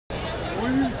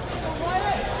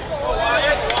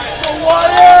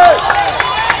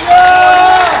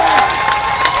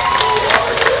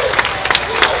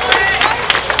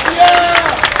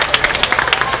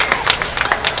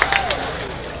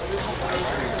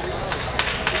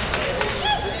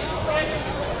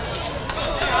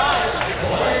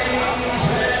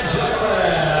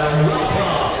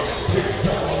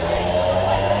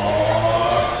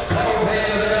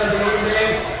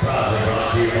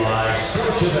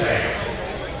today.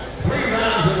 3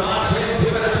 rounds of boxing,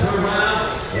 2 minutes per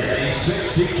round in a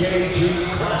 60 kg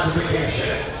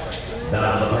classification.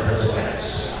 Now the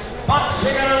participants.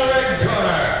 Boxing out of the ring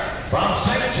corner from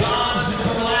St. John's,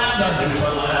 Newfoundland, the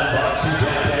Newfoundland boxing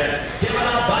champion. Giving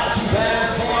out boxing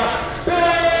fans for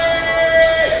Billy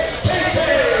Casey.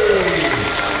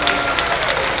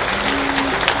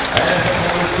 As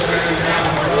opposed to right now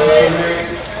across the ring,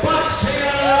 boxing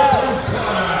out of the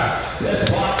corner. This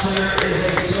boxer is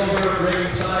a silver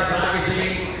ringside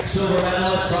magazine, silver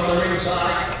medalist from the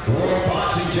ringside World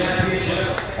Boxing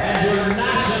Championships, and your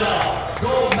national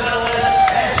gold medalist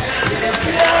and champion of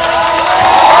Canada.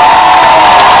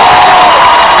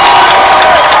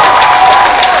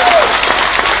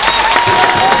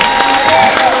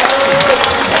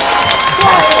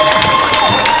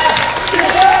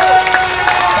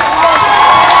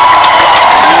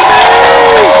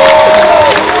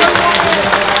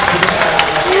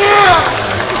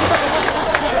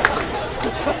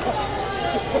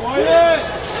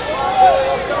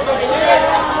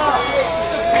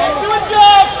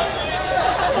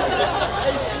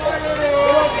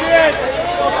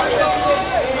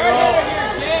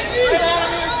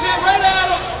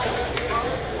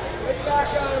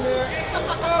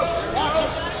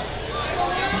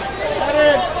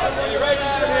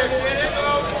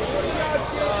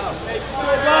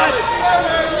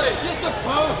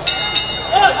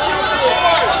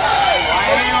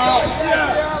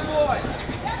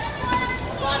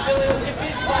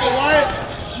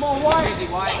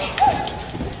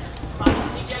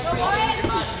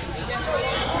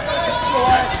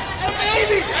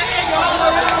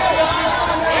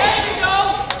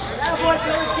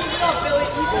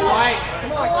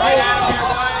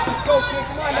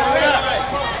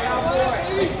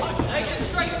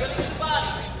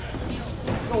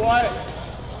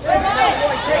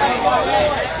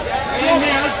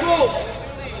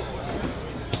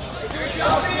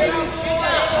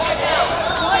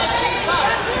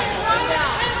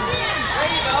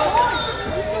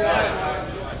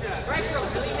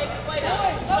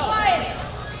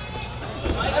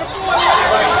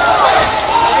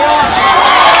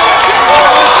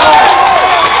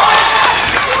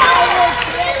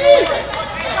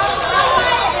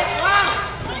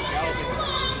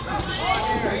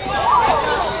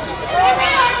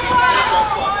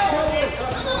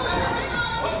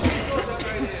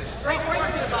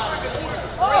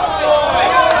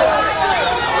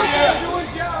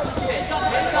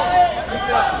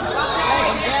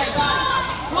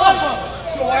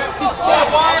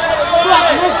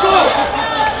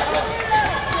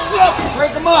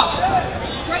 Break them up.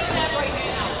 Straighten that right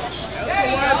hand out. There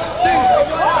you go. Sting.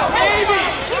 Baby.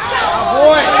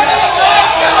 Boy.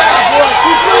 Boy.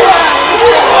 Keep going.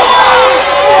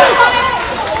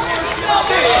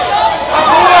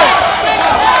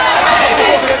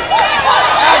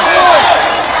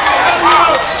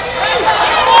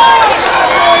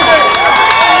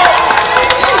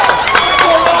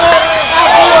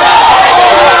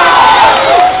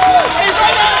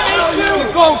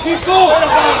 Keep going.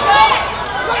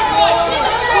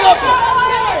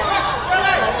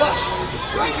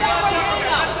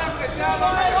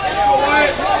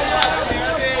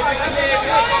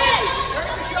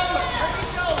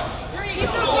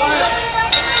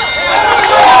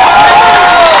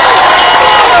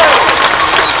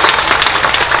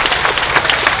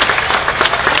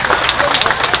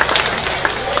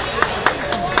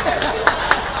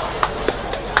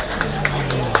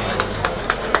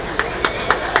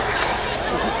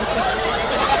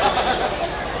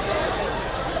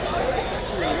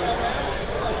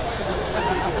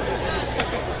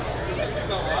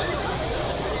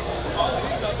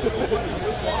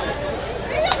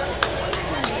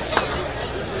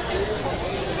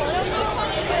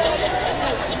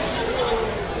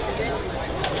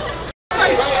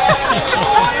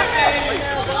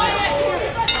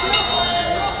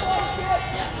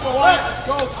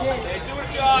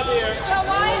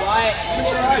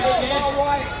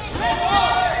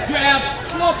 Jab,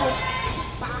 slump him.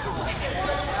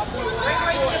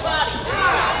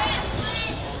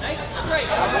 Nice and straight.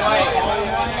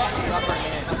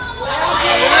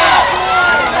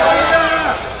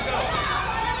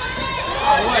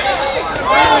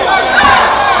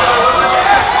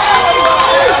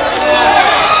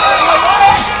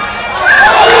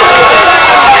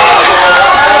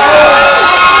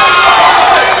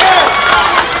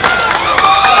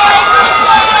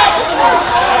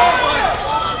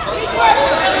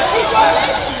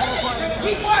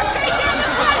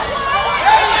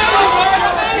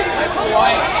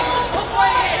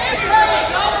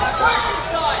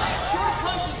 Short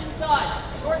punches inside.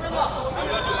 Shorten them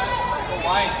up.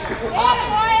 Go hard!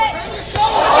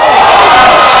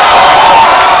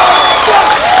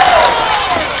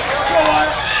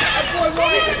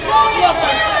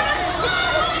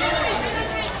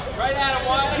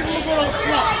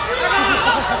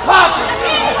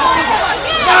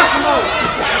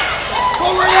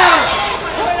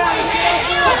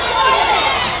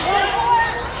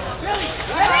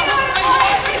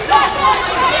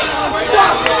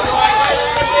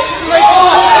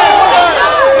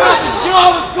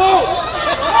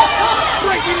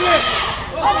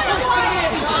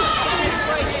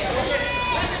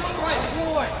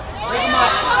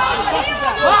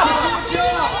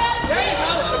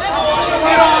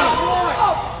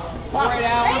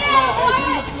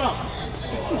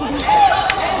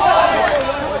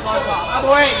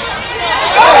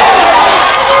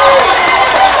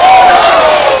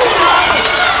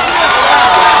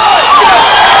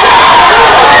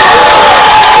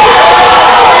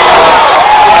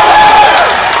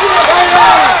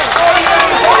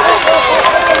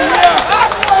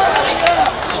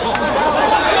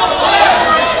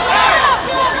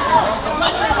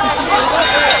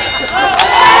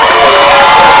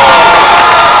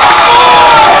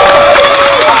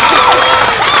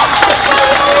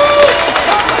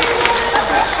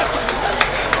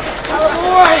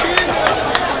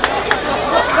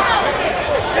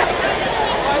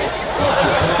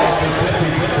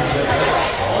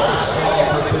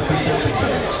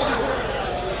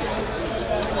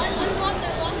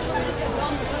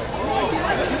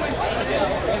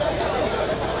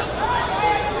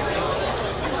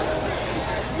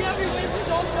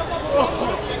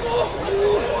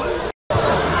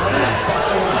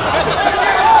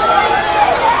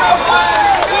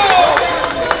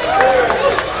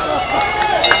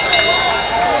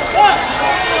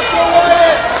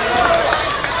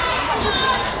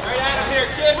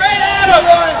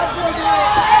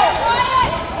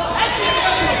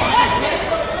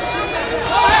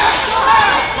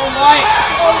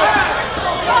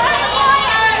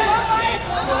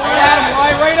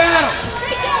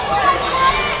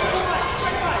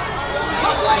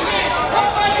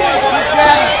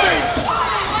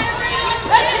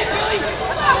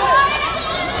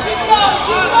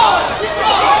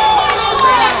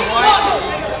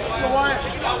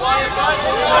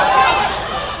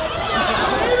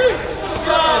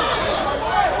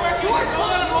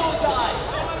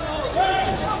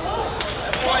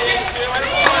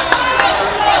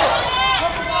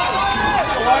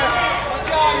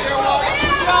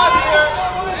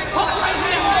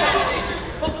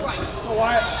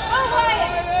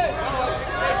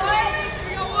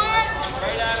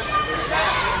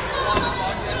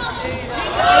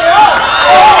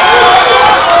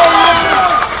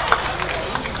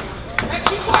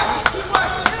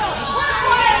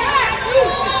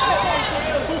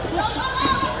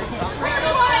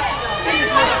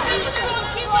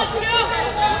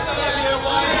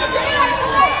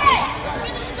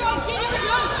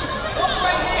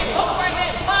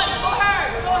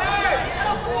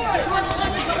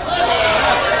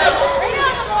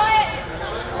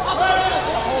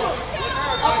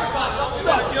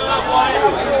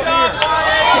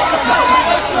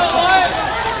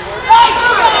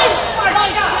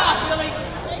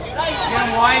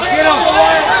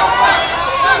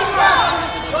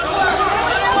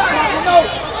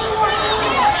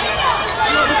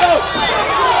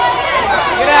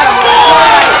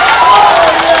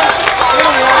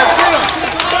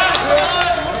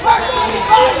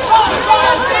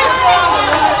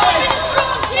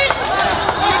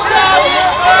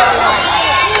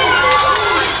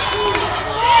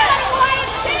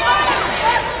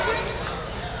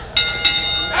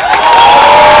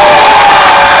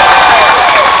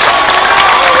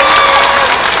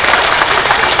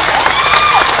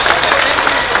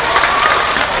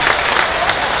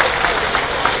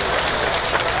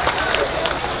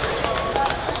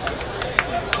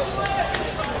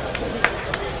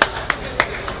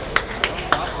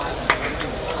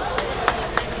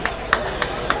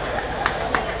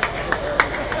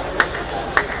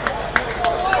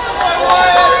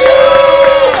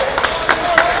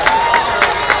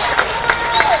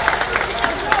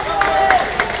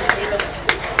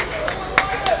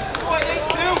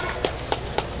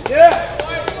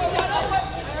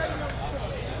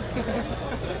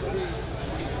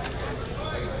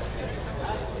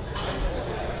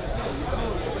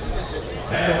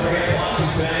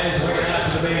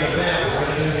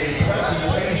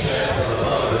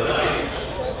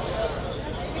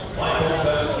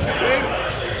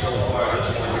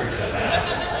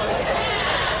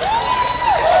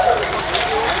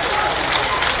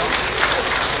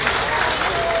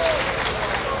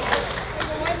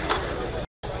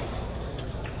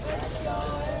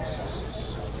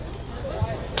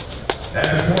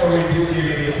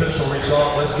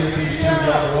 let's give these two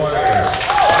young warriors.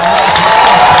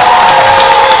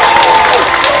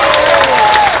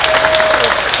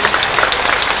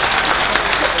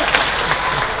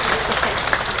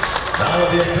 Now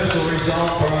with the official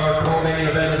result for our co-main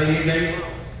event of the evening,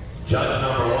 judge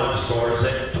number 1 scores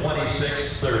it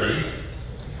 26-30.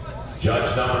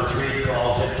 Judge number 3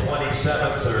 calls it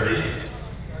 27-30.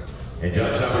 And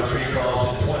judge number 3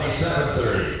 calls it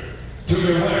 27-30. To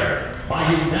your winner,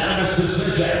 by unanimous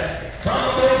decision, from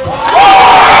the blue corner.